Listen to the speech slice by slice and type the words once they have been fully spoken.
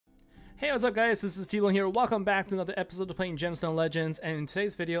Hey, what's up guys, this is T-Bone here. Welcome back to another episode of playing Gemstone Legends, and in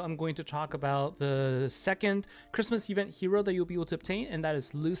today's video I'm going to talk about the second Christmas event hero that you'll be able to obtain, and that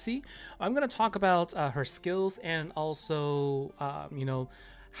is Lucy. I'm going to talk about her skills and also,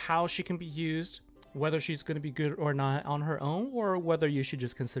 how she can be used, whether she's going to be good or not on her own, or whether you should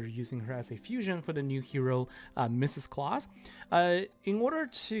just consider using her as a fusion for the new hero, Mrs. Claus. In order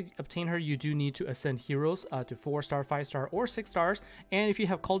to obtain her, you do need to ascend heroes to 4-star, 5-star, or 6 stars. And if you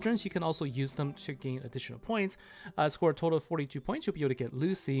have cauldrons, you can also use them to gain additional points. Score a total of 42 points, you'll be able to get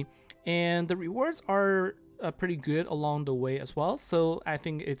Lucy. And the rewards are pretty good along the way as well, so I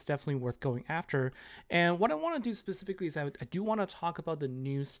think it's definitely worth going after. And what I want to do specifically is I do want to talk about the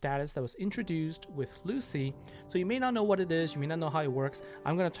new status that was introduced with Lucy. So you may not know what it is, you may not know how it works.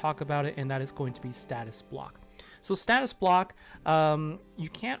 I'm going to talk about it, and that is going to be status block. So status block, you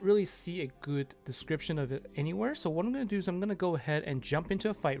can't really see a good description of it anywhere. So what I'm going to do is I'm going to go ahead and jump into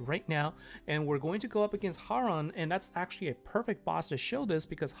a fight right now, and we're going to go up against Haaron, and that's actually a perfect boss to show this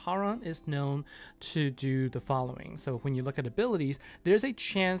because Haaron is known to do the following. So when you look at abilities, there's a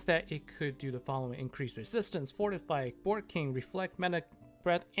chance that it could do the following: increase resistance, fortify, board king, reflect, mana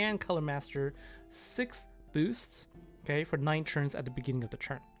breath, and color master 6 boosts, okay, for 9 turns at the beginning of the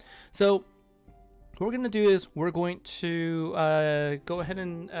turn. So what we're going to do is we're going to go ahead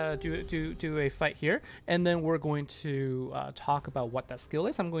and do a fight here, and then we're going to talk about what that skill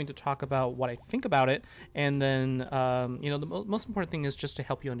is. I'm going to talk about what I think about it, and then the most important thing is just to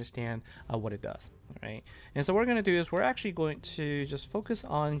help you understand what it does. All right, and so what we're going to do is we're actually going to just focus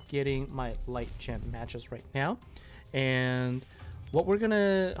on getting my light gem matches right now, and what we're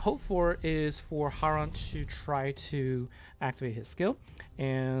gonna hope for is for Haaron to try to activate his skill,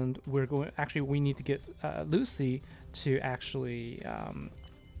 and we need to get Lucy to actually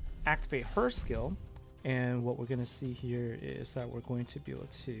activate her skill. And what we're gonna see here is that we're going to be able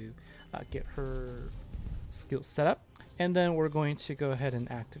to get her skill set up, and then we're going to go ahead and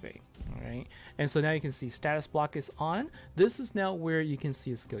activate. All right, and so now you can see status block is on. This is now where you can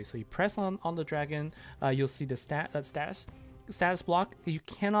see a skill. So you press on the dragon, you'll see the status block. You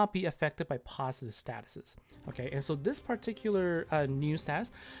cannot be affected by positive statuses. Okay, and so this particular new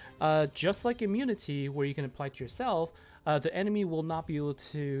status, just like immunity where you can apply to yourself, the enemy will not be able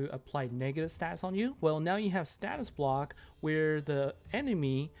to apply negative stats on you. Well, now you have status block where the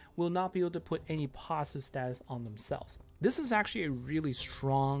enemy will not be able to put any positive status on themselves. This is actually a really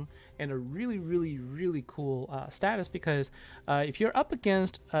strong and a really cool status, because if you're up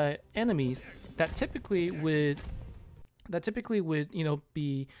against enemies that typically would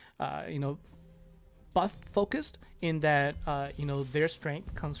be buff focused, in that their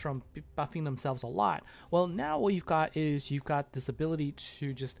strength comes from buffing themselves a lot. Well, now what you've got is you've got this ability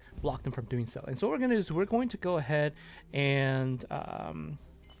to just block them from doing so. And so what we're going to do is we're going to go ahead and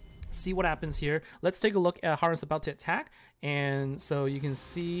see what happens here. Let's take a look at Haaron's about to attack. And so you can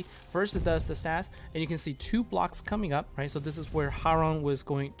see first it does the stats, and you can see 2 blocks coming up, right? So this is where Haaron was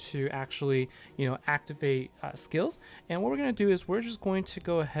going to actually activate skills. And what we're going to do is we're just going to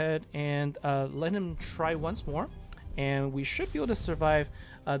go ahead and let him try once more, and we should be able to survive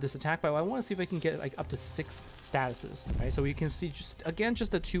this attack. But I want to see if I can get like up to 6 statuses, right? So you can see just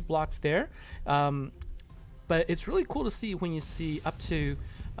the 2 blocks there, but it's really cool to see when you see up to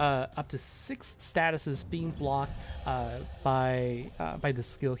 6 statuses being blocked by the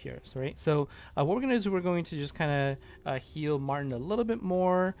skill here. Right? So what we're gonna do is we're going to just kind of heal Martin a little bit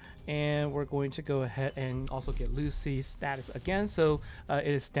more, and we're going to go ahead and also get Lucy's status again. So it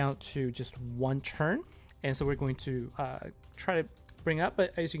is down to just 1 turn, and so we're going to try to bring up,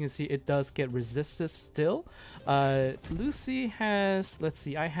 but as you can see, it does get resistance still. Lucy has, let's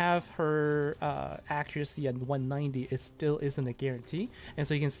see, I have her accuracy at 190. It still isn't a guarantee, and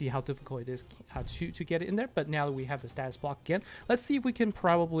so you can see how difficult it is to get it in there. But now that we have the status block again, let's see if we can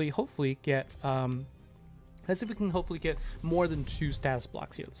hopefully get more than 2 status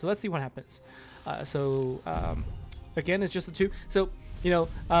blocks here. So let's see what happens. Again, it's just the 2. So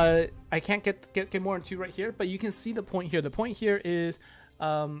I can't get more than 2 right here, but you can see the point here. The point here is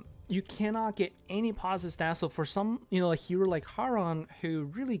you cannot get any positive stats. So for some, a hero like Haaron, who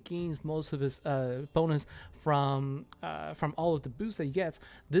really gains most of his bonus from all of the boosts that he gets,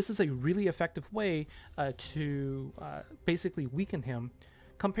 this is a really effective way to basically weaken him,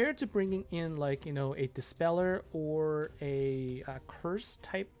 compared to bringing in like a dispeller or a curse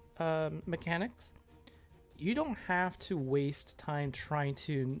type mechanics. you don't have to waste time trying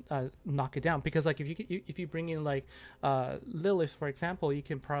to knock it down, because like if you bring in like Lilith, for example, you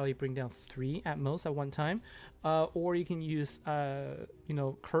can probably bring down 3 at most at one time, or you can use you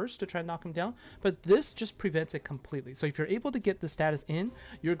know, Curse to try to knock him down, but this just prevents it completely. So if you're able to get the status in,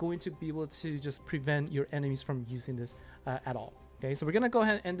 you're going to be able to just prevent your enemies from using this at all. Okay, so we're gonna go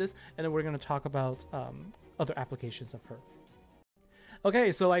ahead and end this, and then we're gonna talk about other applications of her.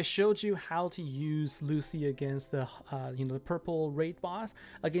 Okay, so I showed you how to use Lucy against the you know, the purple raid boss.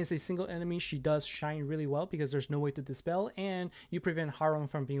 Against a single enemy, she does shine really well because there's no way to dispel, and you prevent Haaron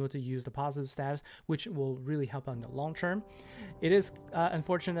from being able to use the positive status, which will really help on the long term. It is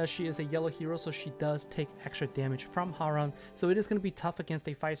unfortunate that she is a yellow hero, so she does take extra damage from Haaron, so it is going to be tough against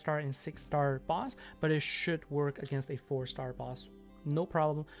a 5-star and 6-star boss, but it should work against a 4-star boss. No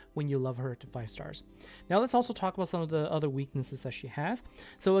problem when you love her to 5 stars. Now let's also talk about some of the other weaknesses that she has.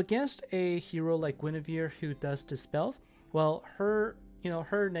 So against a hero like Guinevere who does dispels, well, her, you know,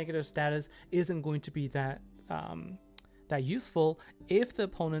 her negative status isn't going to be that that useful if the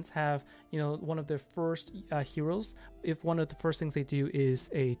opponents have, you know, one of their first heroes. If one of the first things they do is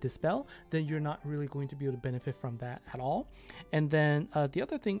a dispel, then you're not really going to be able to benefit from that at all. And then the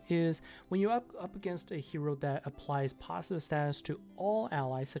other thing is when you're up against a hero that applies positive status to all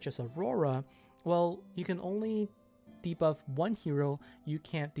allies, such as Aurora, well, you can only debuff one hero, you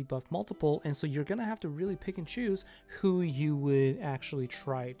can't debuff multiple, and so you're gonna have to really pick and choose who you would actually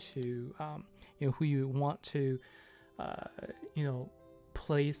try to, you know, who you want to you know,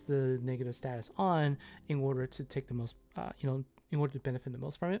 place the negative status on in order to take the most, you know, in order to benefit the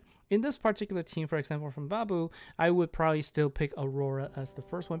most from it. In this particular team, for example, from Babu, I would probably still pick Aurora as the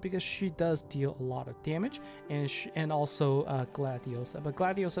first one because she does deal a lot of damage, and also Gladiosa. But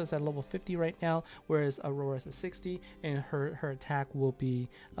Gladiosa is at level 50 right now, whereas Aurora is at 60, and her attack will be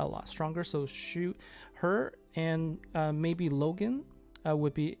a lot stronger. So shoot her, and maybe Logan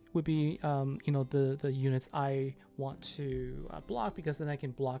would be you know, the units I want to block, because then I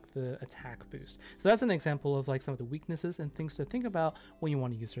can block the attack boost. So that's an example of like some of the weaknesses and things to think about when you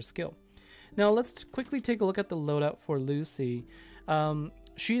want to use her skill. Now let's quickly take a look at the loadout for Lucy.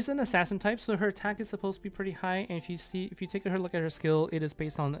 She's an assassin type, so her attack is supposed to be pretty high, and if you take a look at her skill, it is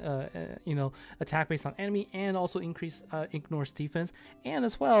based on you know, attack based on enemy, and also ignores defense. And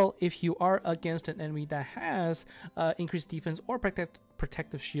as well, if you are against an enemy that has increased defense or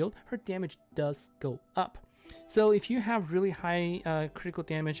protective shield, her damage does go up. So if you have really high critical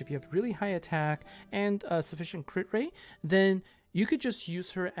damage, if you have really high attack and sufficient crit rate, then you could just use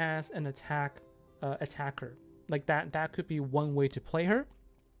her as an attacker. Like that could be one way to play her.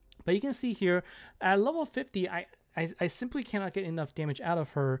 But you can see here at level 50, I simply cannot get enough damage out of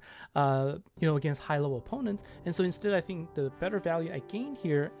her, you know, against high level opponents. And so instead, I think the better value I gain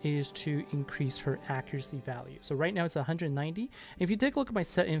here is to increase her accuracy value. So right now it's 190. If you take a look at my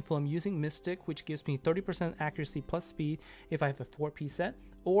set info, I'm using Mystic, which gives me 30% accuracy plus speed if I have a 4P set.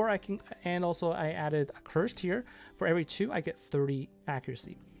 Or I can, and also I added a Cursed here. For every 2, I get 30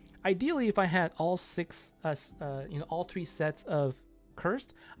 accuracy. Ideally, if I had all 6, you know, all 3 sets of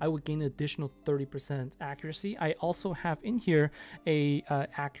Cursed, I would gain an additional 30% accuracy. I also have in here a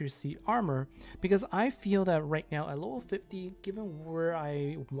accuracy armor, because I feel that right now at level 50, given where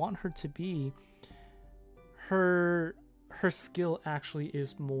I want her to be, her skill actually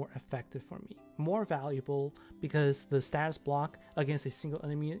is more effective for me, more valuable, because the status block against a single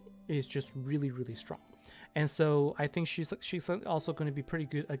enemy is just really strong. And so I think she's also going to be pretty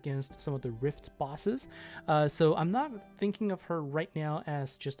good against some of the Rift bosses. So I'm not thinking of her right now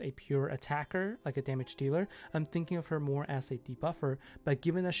as just a pure attacker, like a damage dealer. I'm thinking of her more as a debuffer. But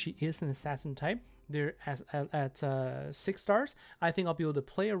given that she is an assassin type, there at 6 stars, I think I'll be able to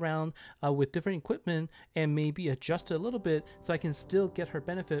play around with different equipment and maybe adjust it a little bit so I can still get her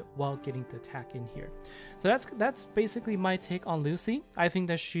benefit while getting the attack in here. So that's basically my take on Lucy. I think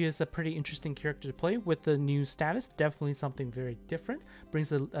that she is a pretty interesting character to play with the new status. Definitely something very different,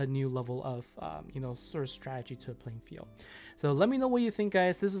 brings a new level of you know, sort of strategy to a playing field. So let me know what you think,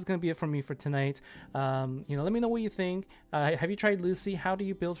 guys. This is going to be it from me for tonight. You know, let me know what you think. Have you tried Lucy? How do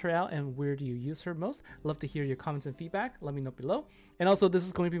you build her out, and where do you use her most? Love to hear your comments and feedback. Let me know below. And also, this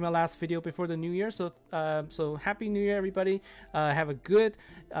is going to be my last video before the new year, so so happy new year, everybody. Have a good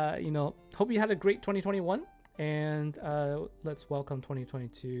you know, hope you had a great 2021, and let's welcome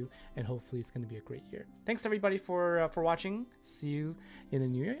 2022, and hopefully it's going to be a great year. Thanks everybody for watching. See you in the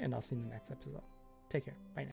new year, and I'll see you in the next episode. Take care. Bye now.